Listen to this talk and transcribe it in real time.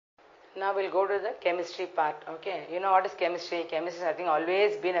Now we'll go to the chemistry part. Okay, you know what is chemistry? Chemistry has, I think,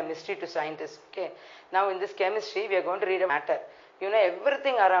 always been a mystery to scientists. Okay, now in this chemistry we are going to read a matter. You know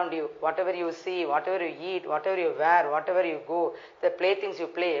everything around you, whatever you see, whatever you eat, whatever you wear, whatever you go, the playthings you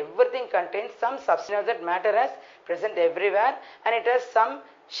play, everything contains some substance of that matter as present everywhere, and it has some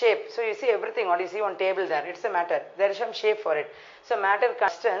shape. So you see everything, what you see on table there, it's a matter. There is some shape for it. So matter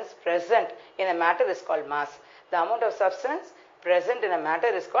substance present in a matter is called mass. The amount of substance present in a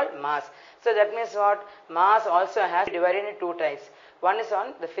matter is called mass. So that means what? Mass also has divided into two types. One is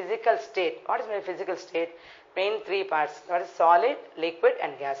on the physical state. What is my physical state? Main three parts. That is solid, liquid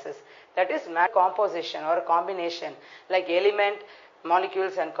and gases. That is matter composition or a combination like element,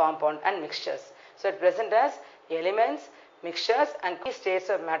 molecules and compound and mixtures. So it present as elements, mixtures and key states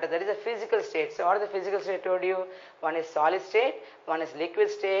of matter. That is a physical state. So what is the physical state I told you? One is solid state, one is liquid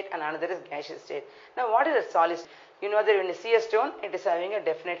state and another is gaseous state. Now what is a solid state? You know that when you see a stone, it is having a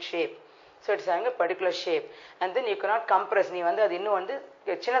definite shape. So it's having a particular shape. And then you cannot compress. நீ வந்து அது இன்னும் வந்து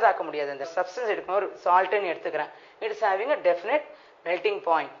சின்னதாக்க முடியாது. அந்த substance எடுக்கணும் ஒரு salt ன்னு எடுத்துக்கிறேன். It is having a definite melting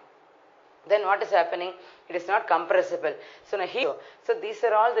point. Then what is happening? It is not compressible. So now here, so these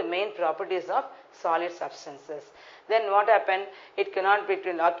are all the main properties of solid substances. Then what happened? It cannot be,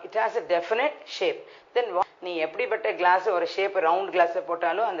 it has a definite shape. Then what? நீ எப்படிப்பட்ட class ஒரு shape round கிளாஸை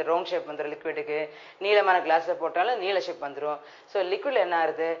போட்டாலும் அந்த round shape வந்துடும் லிக்விடுக்கு, நீளமான கிளாஸை போட்டாலும் நீள ஷேப் வந்துடும். ஸோ லிக்விட் என்ன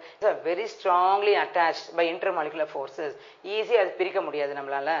ஆகுது? It's very strongly attached by intermolecular forces. ஈஸியாக அது பிரிக்க முடியாது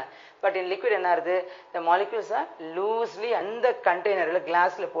நம்மளால. பட் இன் லிக்விட் என்ன ஆகுது? த மாலிகுல்ஸ் ஆர் லூஸ்லி அந்த கண்டெய்னரில்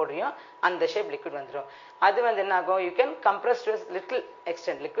கிளாஸில் போடுறியும் அந்த ஷேப் லிக்விட் வந்துடும். அது வந்து என்ன ஆகும்? You can compress to little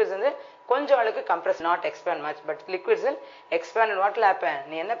extend. Liquids வந்து கொஞ்சம் அளவுக்கு compress, not expand much, but liquids will expand. What will happen?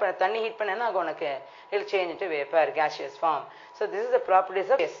 நீ என்ன பண்ண, தண்ணி ஹீட் பண்ண என்ன ஆகும் உனக்கு? It will change into vapour, gaseous form. So this is the properties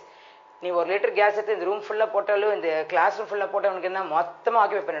of gas. நீ ஒரு லிட்டர் கேஸ் எடுத்து இந்த ரூம் ஃபுல்லாக போட்டாலும் இந்த கிளாஸ் ரூம் ஃபுல்லாக போட்டால் உனக்கு என்ன மொத்தமாக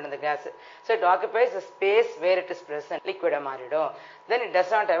ஆக்கிபை பண்ணிடும் இந்த case. So it occupies the space where it is present. லிக்விடாக மாறிடும். Then it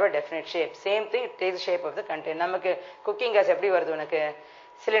does not have a definite shape. Same thing it takes shape of the container. நமக்கு குக்கிங் கேஸ் எப்படி வருது உனக்கு?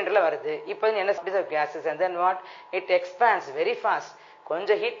 சிலிண்டரில் வருது. இப்போ என்ன ஸ்பீஸ் of gases and then what? It expands very fast.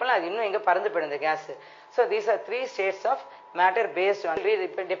 கொஞ்சம் ஹீட் பண்ணலாம் அது இன்னும் எங்கே பறந்து போயிடும் இந்த case. So these are three states of matter based on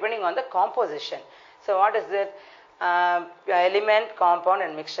depending on the composition. So what is that? Element, compound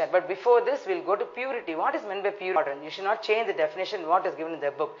and mixture. But before this we'll go to purity. What is meant by purity? You should not change the definition what is given in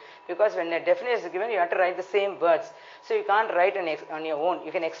the book, because when a definition is given you have to write the same words. So you can't write on your own.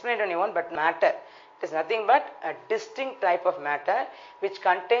 You can explain it on your own, but matter, it is nothing but a distinct type of matter which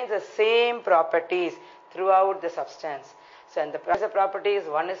contains the same properties throughout the substance. So and the properties,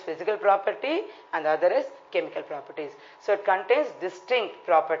 one is physical property and the other is chemical properties. So it contains distinct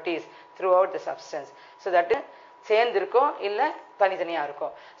properties throughout the substance. So that is சேர்ந்திருக்கும் இல்லை தனித்தனியாக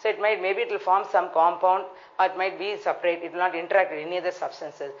இருக்கும். So it might, maybe it will form some compound or it might be separate. It will not interact with any other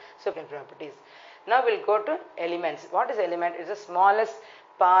substances. So properties. Now we'll go to elements. What is element? It's the smallest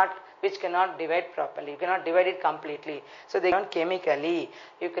part which cannot divide properly. You cannot divide it completely. So they come chemically.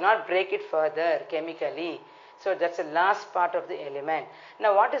 You cannot break it further chemically. So that's the last part of the element. Now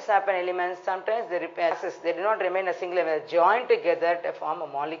what is happen elements? Sometimes they do not remain a single element. They join together to form a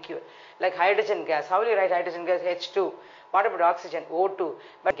molecule. Like hydrogen gas. How will you write hydrogen gas? H2. What about oxygen? O2.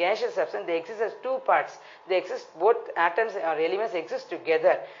 But gaseous substance, they exist as two parts. They exist, both atoms or elements exist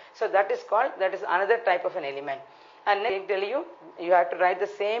together. So that is called, that is another type of an element. And next I tell you, you have to write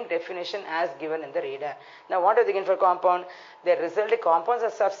the same definition as given in the reader. Now what are they given for compound? They resulting compounds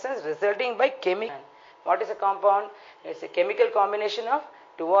are substance resulting by chemical. What is a compound? It's a chemical combination of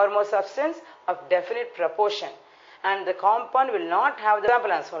two or more substance of definite proportion. And the compound will not have the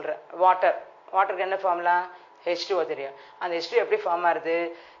example நான் சொல்றேன். water. water என்ன formula? H2O தெரியும். அந்த H2 எப்படி form ஆகுது?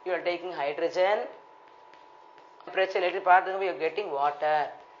 You are taking hydrogen, temperature related part you are getting water.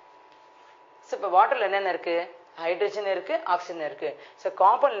 So இப்போ வாட்டர்ல என்னென்ன இருக்கு? ஹைட்ரஜன் இருக்கு, ஆக்சிஜன் இருக்கு. So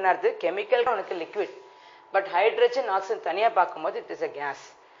compound என்ன இருக்கு? கெமிக்கல் உனக்கு liquid. But hydrogen, oxygen தனியா பார்க்கும்போது it is a gas.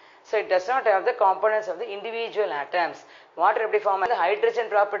 So it does not have the components of the individual atoms. Water எப்படி form ஆகுது? ஹைட்ரஜன்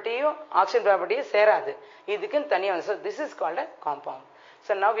ப்ராப்பர்ட்டியும் ஆக்சிஜன் ப்ராப்பர்ட்டியும் சேராது. இதுக்குன்னு தனியாக வந்து. So this is called a compound.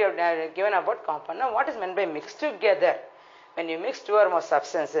 So now we have given about compound. Now what is meant by mixed together? When you mix two or more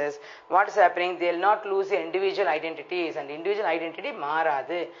substances, what is happening? They will not lose their individual identities, and individual identity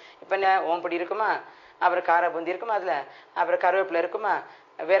மாறாது. இப்போ ஓம்படி இருக்குமா, அப்புறம் கார பூந்தி இருக்குமா, அதில் அப்புறம் கருவேப்பிலை இருக்குமா,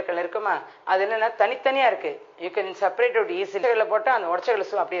 வேர்க்கடலை இருக்குமா, அது என்னன்னா தனித்தனியா இருக்கு. You can separate out easily. போட்டால் அந்த உடச்சக்கடலை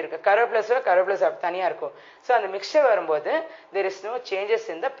சுவை அப்படியே இருக்கு, கருவேப்பிலை சுவை கருவேப்பிலை சுவை தனியா இருக்கும். ஸோ அந்த மிக்சர் வரும்போது there is no changes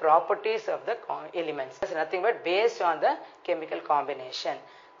in the properties of the elements. It's nothing but based on the chemical combination.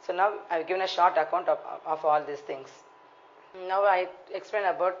 So now I've given a short account of all these things. Now I explain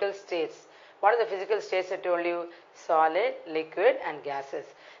about till states. What are the physical states I told you? Solid, liquid and gases.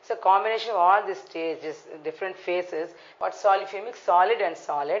 So combination of all these stages, different phases, what solid, if you mix solid and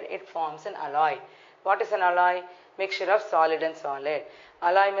solid, it forms an alloy. What is an alloy? Mixture of solid and solid.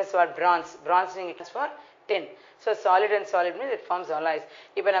 Alloy means what? Bronze. Bronze is for tin. So solid and solid means it forms alloys.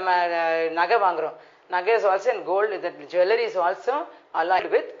 Even naga vaangrom. Naga is also in gold. The jewellery is also alloyed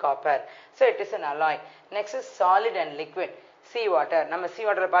with copper. So it is an alloy. Next is solid and liquid. Sea water. Nama sea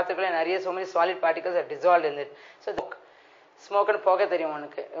water paathukkala so many solid particles are dissolved in it. So smoke and poga theriyum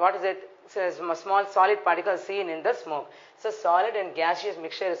unakku. What is it? So small solid particles seen in the smoke. So solid and gaseous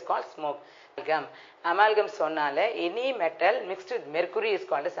mixture is called smoke. Amalgam. Amalgam sonnale any metal mixed with mercury is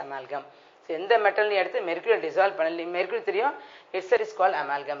called as amalgam. So in the metal ni eduthu mercury dissolve panali mercury theriyum, itself is called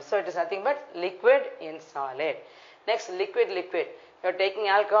amalgam. So it is nothing but liquid in solid. Next, liquid. You are taking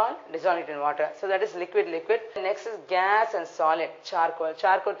alcohol, dissolve it in water. So that is liquid. Next is gas and solid. Charcoal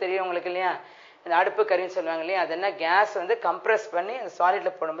theriyum ungalku illaya, இந்த அடுப்பு கறின்னு சொல்லுவாங்க இல்லையா, அது என்ன case வந்து compress பண்ணி அந்த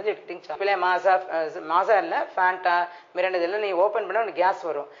சாலிடில் போடும்போது இப்போலே மாசா இல்லை ஃபேண்டா மிரண்டா இதெல்லாம் நீ ஓப்பன் பண்ணால் உனக்கு கேஸ்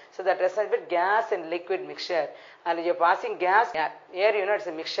வரும். So that result with case and liquid mixer. And you passing case air, you know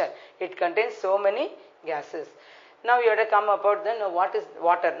it's a mixture. It contains so many gases. Now you have to come about then what is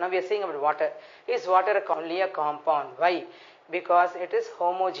water. Now we are saying about water. Is water only a compound? Why? Because it is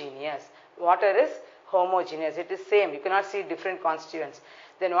homogeneous. Water is homogeneous. It is same. You cannot see different constituents.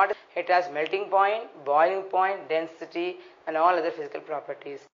 Then what? It has melting point, boiling point, density, and all other physical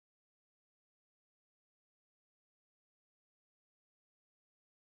properties.